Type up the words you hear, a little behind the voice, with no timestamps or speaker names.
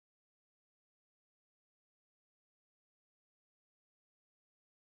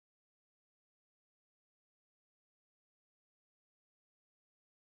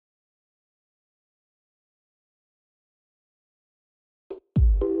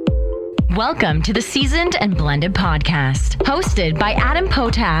Welcome to the Seasoned and Blended Podcast, hosted by Adam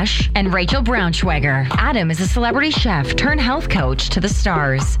Potash and Rachel Braunschweiger. Adam is a celebrity chef turned health coach to the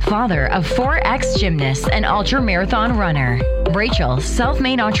stars, father of 4 ex-gymnasts and ultra-marathon runner. Rachel,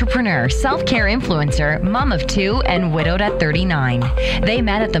 self-made entrepreneur, self-care influencer, mom of 2, and widowed at 39. They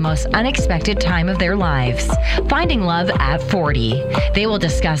met at the most unexpected time of their lives, finding love at 40. They will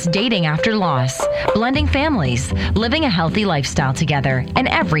discuss dating after loss, blending families, living a healthy lifestyle together, and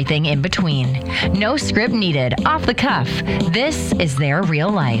everything in between. No script needed, off the cuff. This is their real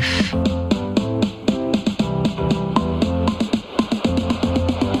life.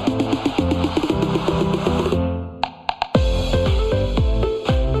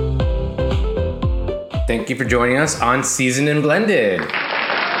 Thank you for joining us on Seasoned and Blended.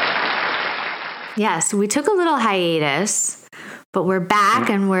 Yes, we took a little hiatus. But we're back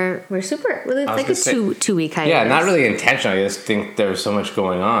and we're super, really like a two-week hiatus. Yeah, not really intentional. I just think there was so much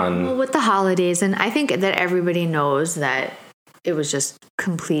going on. Well, with the holidays, and I think that everybody knows that it was just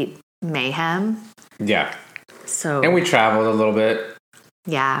complete mayhem. Yeah. So. And we traveled a little bit.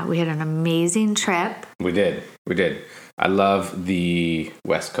 Yeah, we had an amazing trip. We did. I love the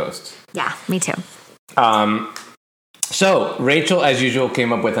West Coast. Yeah, me too. So, Rachel, as usual,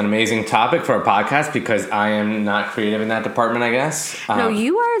 came up with an amazing topic for our podcast because I am not creative in that department, I guess. No,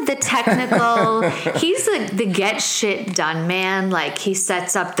 you are the technical. He's the get shit done man. Like, he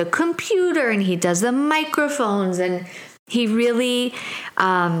sets up the computer and he does the microphones and he really,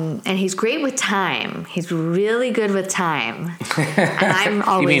 and he's great with time. He's really good with time. And I'm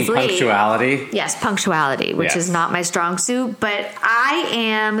always you mean late. Punctuality? Yes, punctuality, which is not my strong suit. But I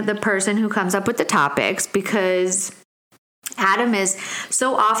am the person who comes up with the topics because Adam is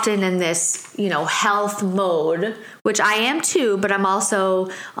so often in this, health mode, which I am too, but I'm also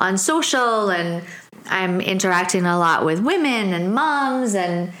on social and I'm interacting a lot with women and moms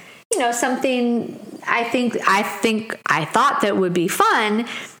and, something I thought that would be fun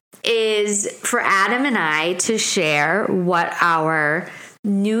is for Adam and I to share what our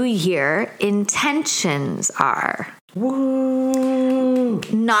New Year intentions are. Woo!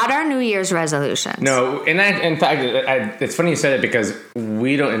 Not our New Year's resolutions. No, and in fact, it's funny you said it because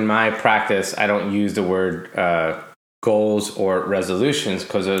we don't, in my practice, I don't use the word goals or resolutions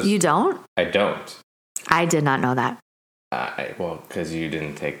because You don't? I don't. I did not know that. Because you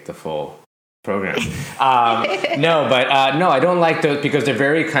didn't take the full program. No, I don't like those because they're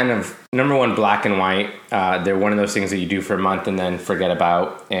very kind of, number one, black and white. They're one of those things that you do for a month and then forget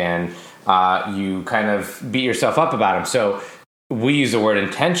about, and you kind of beat yourself up about them. So we use the word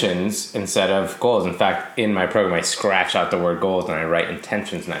intentions instead of goals. In fact, in my program, I scratch out the word goals and I write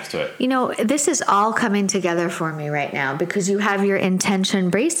intentions next to it. This is all coming together for me right now because you have your intention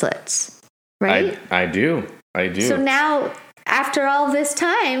bracelets, right? I do. So now, after all this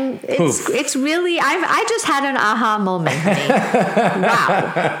time, it's really, I just had an aha moment, honey.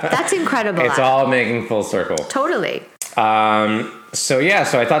 Wow. That's incredible. It's all making full circle. Totally. So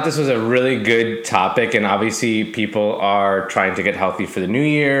I thought this was a really good topic, and obviously people are trying to get healthy for the new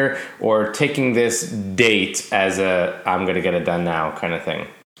year or taking this date as I'm going to get it done now kind of thing.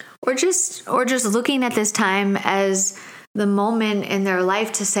 Or just looking at this time as the moment in their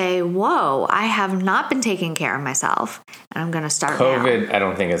life to say, whoa, I have not been taking care of myself and I'm going to start COVID, now. I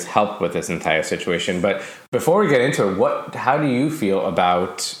don't think has helped with this entire situation. But before we get into it, how do you feel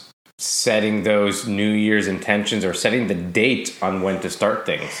about setting those New Year's intentions or setting the date on when to start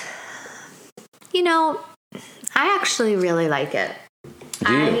things? I actually really like it.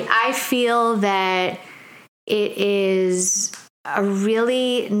 Do you? I feel that it is a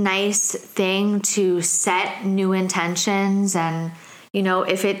really nice thing to set new intentions. And,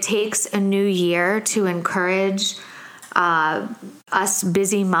 if it takes a new year to encourage us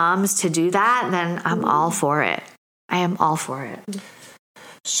busy moms to do that, then I'm all for it. I am all for it.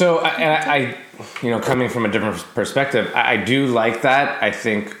 So I coming from a different perspective, I do like that. I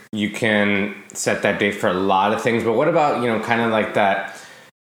think you can set that date for a lot of things. But what about, kind of like that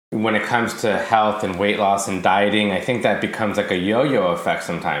when it comes to health and weight loss and dieting? I think that becomes like a yo-yo effect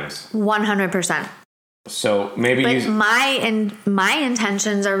sometimes. 100%. So maybe my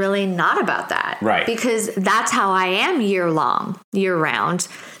intentions are really not about that. Right. Because that's how I am year round,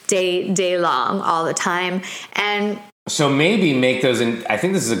 day long, all the time. And so maybe make those, I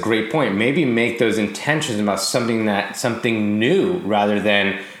think this is a great point, maybe make those intentions about something new rather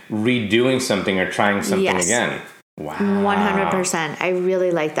than redoing something or trying something again. Wow. 100%. I really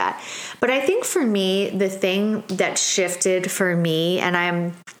like that. But I think for me, the thing that shifted for me, and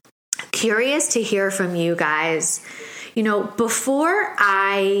I'm curious to hear from you guys, before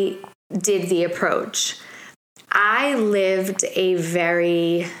I did the approach, I lived a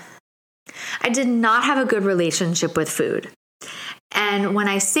very I did not have a good relationship with food. And when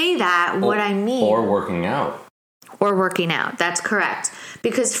I say that, what I mean... Or working out. Or working out. That's correct.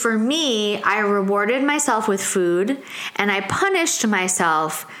 Because for me, I rewarded myself with food and I punished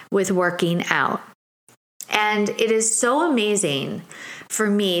myself with working out. And it is so amazing for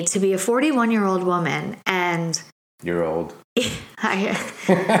me to be a 41-year-old woman and... You're old. I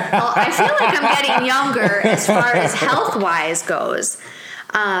feel like I'm getting younger as far as health-wise goes.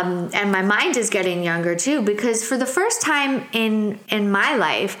 And my mind is getting younger too, because for the first time in my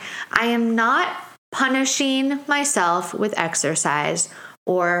life, I am not punishing myself with exercise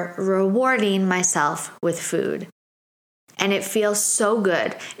or rewarding myself with food. And it feels so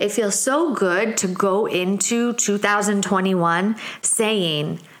good. It feels so good to go into 2021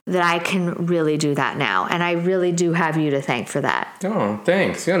 saying that I can really do that now. And I really do have you to thank for that. Oh,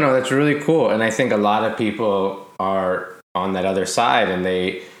 thanks. That's really cool. And I think a lot of people are on that other side and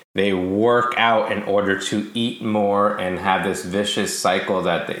they work out in order to eat more and have this vicious cycle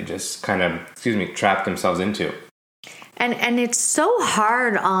that they just kind of, trap themselves into. And it's so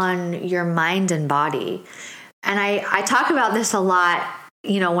hard on your mind and body. And I talk about this a lot,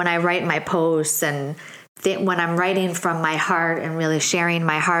 when I write my posts and when I'm writing from my heart and really sharing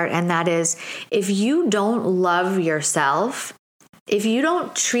my heart. And that is, if you don't love yourself, if you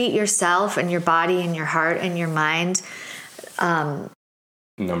don't treat yourself and your body and your heart and your mind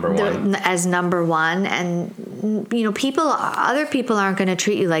number one, and other people aren't going to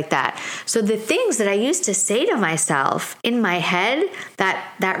treat you like that. So the things that I used to say to myself in my head,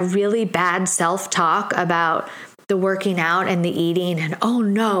 that really bad self-talk about the working out and the eating and, oh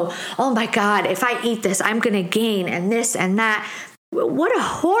no, oh my God, if I eat this, I'm going to gain and this and that. What a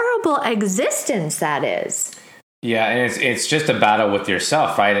horrible existence that is. Yeah, and it's just a battle with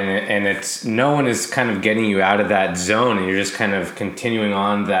yourself, right? And it's no one is kind of getting you out of that zone, and you're just kind of continuing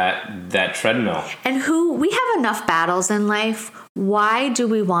on that treadmill. And we have enough battles in life. Why do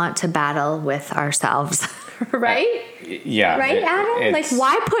we want to battle with ourselves? Right? Yeah. Right, Adam? Like,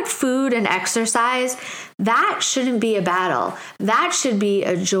 why put food and exercise? That shouldn't be a battle. That should be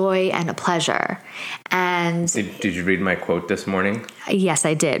a joy and a pleasure. And did you read my quote this morning? Yes,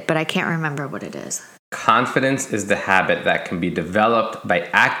 I did, but I can't remember what it is. Confidence is the habit that can be developed by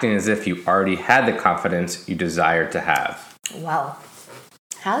acting as if you already had the confidence you desire to have. Wow.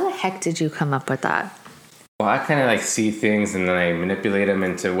 How the heck did you come up with that? Well, I kind of see things and then I manipulate them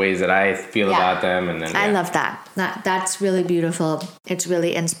into ways that I feel about them. And then I love that. That's really beautiful. It's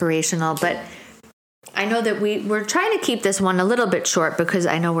really inspirational. But I know that we're trying to keep this one a little bit short because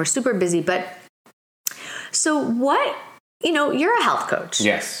I know we're super busy. But so what... you're a health coach.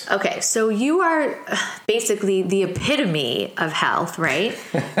 Yes. Okay, so you are basically the epitome of health, right?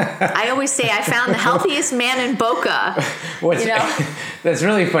 I always say I found the healthiest man in Boca. That's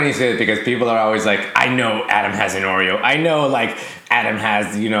really funny to say that because people are always like, I know Adam has an Oreo. I know, Adam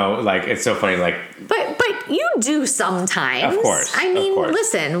has, it's so funny, But you do sometimes. Of course.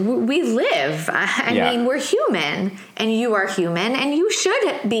 Listen, we live. I mean, we're human, and you are human, and you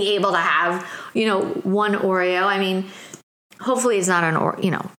should be able to have, one Oreo. I mean... Hopefully it's not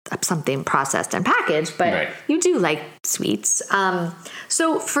something processed and packaged, but right. You do like sweets.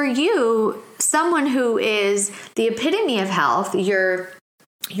 So for you, someone who is the epitome of health, you're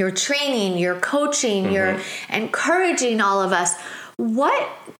training, you're coaching, you're encouraging all of us. What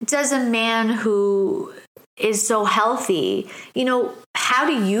does a man who is so healthy, how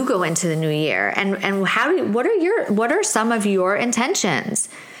do you go into the new year? And what are some of your intentions?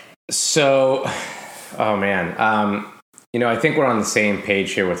 So, oh man, I think we're on the same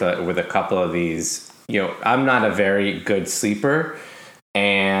page here with a couple of these. I'm not a very good sleeper,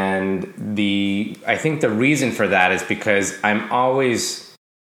 and I think the reason for that is because I'm always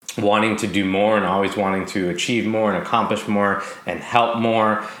wanting to do more and always wanting to achieve more and accomplish more and help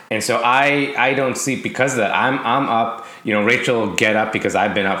more. And so I don't sleep because of that. I'm up, Rachel will get up because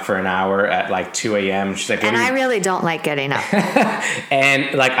I've been up for an hour at 2 a.m. She's like, and I really don't like getting up.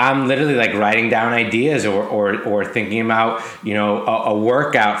 And I'm literally writing down ideas or thinking about, a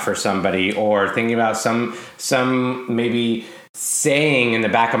workout for somebody or thinking about some maybe saying in the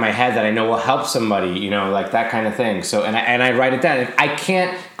back of my head that I know will help somebody, that kind of thing. So, and I write it down. I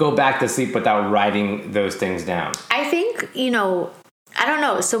can't go back to sleep without writing those things down. I think, I don't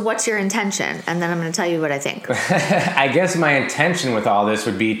know. So what's your intention? And then I'm going to tell you what I think. I guess my intention with all this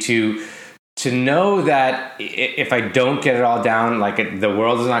would be to know that if I don't get it all down, the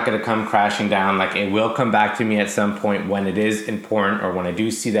world is not going to come crashing down. It will come back to me at some point when it is important or when I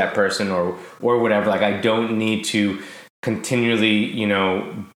do see that person or whatever. I don't need to continually,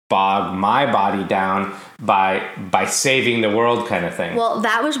 bog my body down by saving the world kind of thing. Well,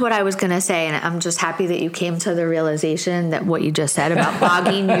 that was what I was going to say, and I'm just happy that you came to the realization that what you just said about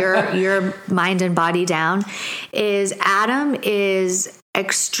bogging your mind and body down is Adam is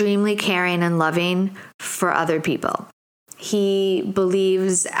extremely caring and loving for other people. He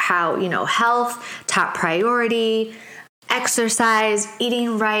believes how, health, top priority, exercise,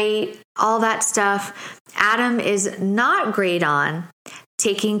 eating right, all that stuff. Adam is not great on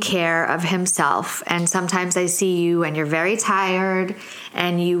taking care of himself. And sometimes I see you and you're very tired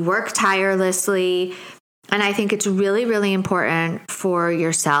and you work tirelessly. And I think it's really, really important for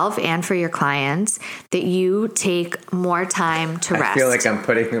yourself and for your clients that you take more time to rest. I feel like I'm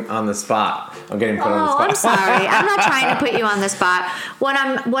putting him on the spot. I'm getting put on the spot. I'm sorry. I'm not trying to put you on the spot. What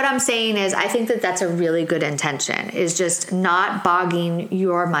I'm saying is I think that that's a really good intention, is just not bogging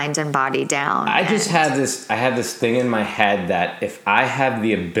your mind and body down. I had this thing in my head that if I have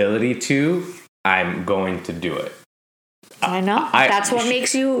the ability to, I'm going to do it. I know. That's what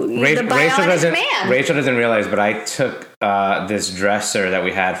makes you the bionic man. Rachel doesn't realize, but I took this dresser that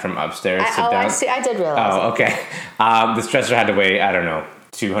we had from upstairs. I see. I did realize. Oh, okay. This dresser had to weigh, I don't know,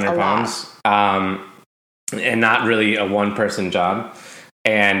 200 pounds. And not really a one-person job.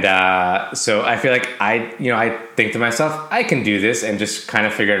 And so I feel like I think to myself, I can do this, and just kind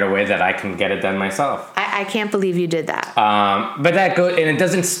of figure out a way that I can get it done myself. I can't believe you did that. But that goes, and it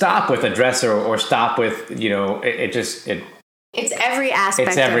doesn't stop with a dresser or stop with, it's every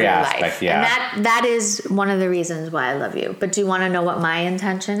aspect of your life. Yeah. And that is one of the reasons why I love you. But do you want to know what my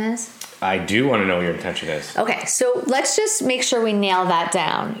intention is? I do want to know what your intention is. Okay, so let's just make sure we nail that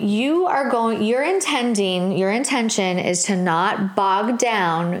down. Your intention is to not bog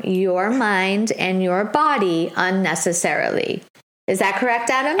down your mind and your body unnecessarily. Is that correct,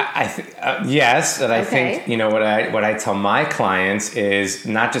 Adam? Yes, and I think what I tell my clients is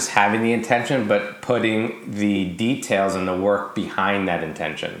not just having the intention, but putting the details and the work behind that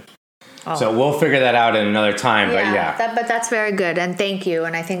intention. Oh. So we'll figure that out in another time. But that's very good, and thank you.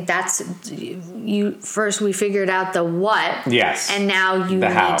 And I think that's you. First, we figured out the what. Yes. And now you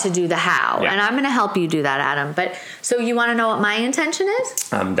need to do the how. Yeah. And I'm going to help you do that, Adam. But so you want to know what my intention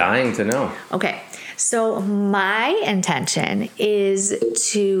is? I'm dying to know. Okay. So my intention is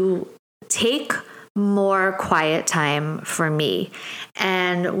to take more quiet time for me.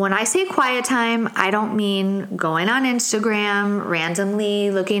 And when I say quiet time, I don't mean going on Instagram,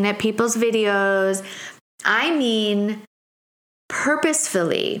 randomly looking at people's videos. I mean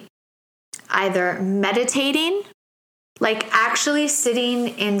purposefully either meditating, like actually sitting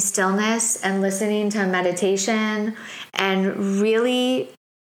in stillness and listening to meditation and really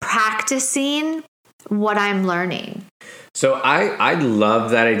practicing what I'm learning. So I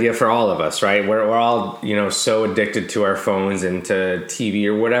love that idea for all of us, right? We're all, so addicted to our phones and to TV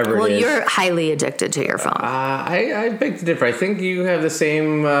or whatever it is. Well, you're highly addicted to your phone. I beg to differ. I think you have the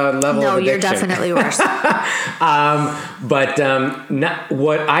same level of addiction. No, you're definitely worse.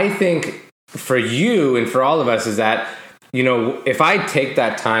 What I think for you and for all of us is that, if I take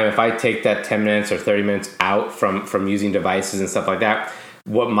that time, if I take that 10 minutes or 30 minutes out from using devices and stuff like that,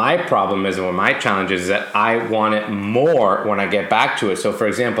 what my problem is and what my challenge is that I want it more when I get back to it. So for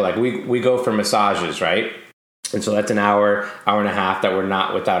example, like we go for massages, right? And so that's an hour and a half that we're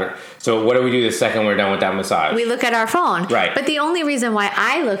not without it. So what do we do the second we're done with that massage? We look at our phone. Right. But the only reason why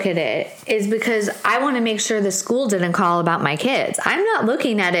I look at it is because I want to make sure the school didn't call about my kids. I'm not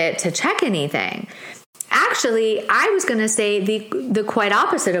looking at it to check anything. Actually, I was going to say the quite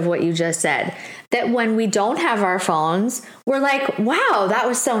opposite of what you just said. That when we don't have our phones, we're like, wow, that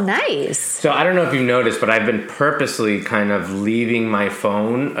was so nice. So I don't know if you've noticed, but I've been purposely kind of leaving my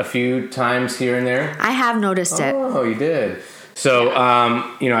phone a few times here and there. I have noticed it. Oh, you did. So,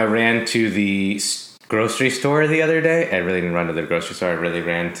 I ran to the grocery store the other day. I really didn't run to the grocery store. I really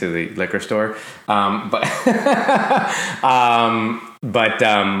ran to the liquor store. But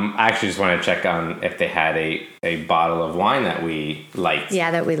I actually just wanted to check on if they had a bottle of wine that we liked.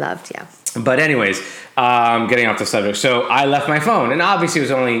 Yeah, that we loved, yeah. But anyways, getting off the subject. So I left my phone, and obviously it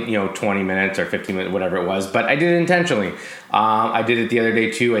was only 20 minutes or 15 minutes, whatever it was. But I did it intentionally. I did it the other day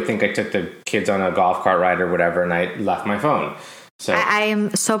too. I think I took the kids on a golf cart ride or whatever, and I left my phone. So I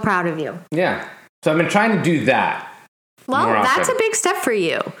am so proud of you. Yeah. So I've been trying to do that. Well, that's a big step for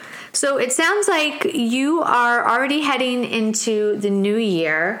you. So it sounds like you are already heading into the new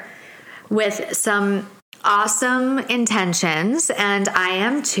year with some awesome intentions, and I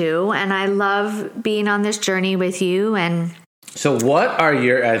am too, and I love being on this journey with you. And so what are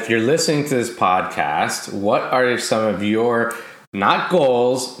if you're listening to this podcast, what are some of your not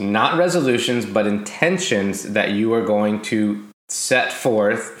goals, not resolutions, but intentions that you are going to set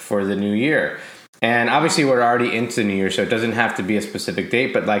forth for the new year. And obviously we're already into the new year, so it doesn't have to be a specific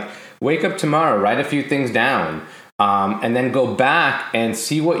date, but like wake up tomorrow, write a few things down, and then go back and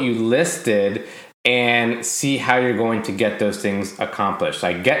see what you listed and see how you're going to get those things accomplished.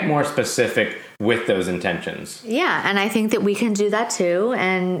 Like get more specific with those intentions. Yeah. And I think that we can do that too.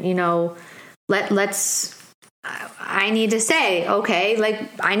 And, I need to say, okay, like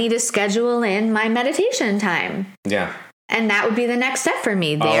I need to schedule in my meditation time. Yeah. And that would be the next step for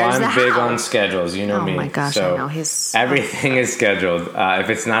me. There's I'm big on schedules. You know me. Oh my gosh, so I know. Everything is scheduled. If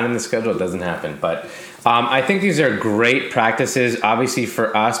it's not in the schedule, it doesn't happen. But I think these are great practices, obviously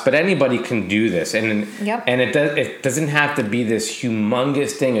for us, but anybody can do this. And it doesn't have to be this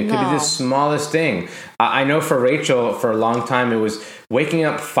humongous thing. It could be the smallest thing. I know for Rachel, for a long time, it was waking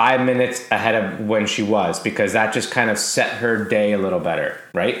up 5 minutes ahead of when she was, because that just kind of set her day a little better,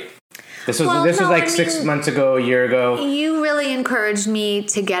 right? This was like 6 months ago, a year ago. You really encouraged me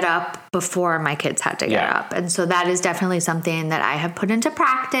to get up before my kids had to get up. And so that is definitely something that I have put into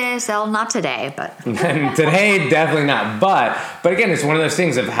practice. Well, not today, but... Today, definitely not. But again, it's one of those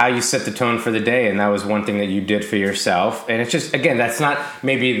things of how you set the tone for the day. And that was one thing that you did for yourself. And it's just, again, that's not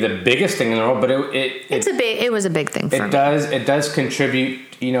maybe the biggest thing in the world, but it was a big thing for me. It does contribute,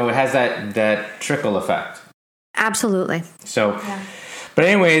 it has that trickle effect. Absolutely. So... Yeah. But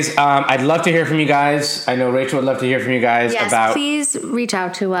anyways, I'd love to hear from you guys. I know Rachel would love to hear from you guys about... please reach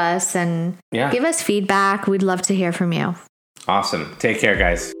out to us and give us feedback. We'd love to hear from you. Awesome. Take care,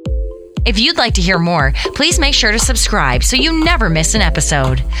 guys. If you'd like to hear more, please make sure to subscribe so you never miss an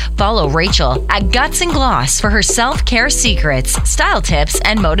episode. Follow Rachel at Guts and Gloss for her self-care secrets, style tips,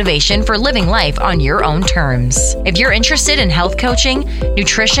 and motivation for living life on your own terms. If you're interested in health coaching,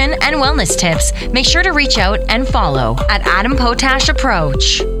 nutrition, and wellness tips, make sure to reach out and follow at Adam Potash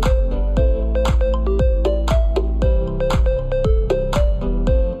Approach.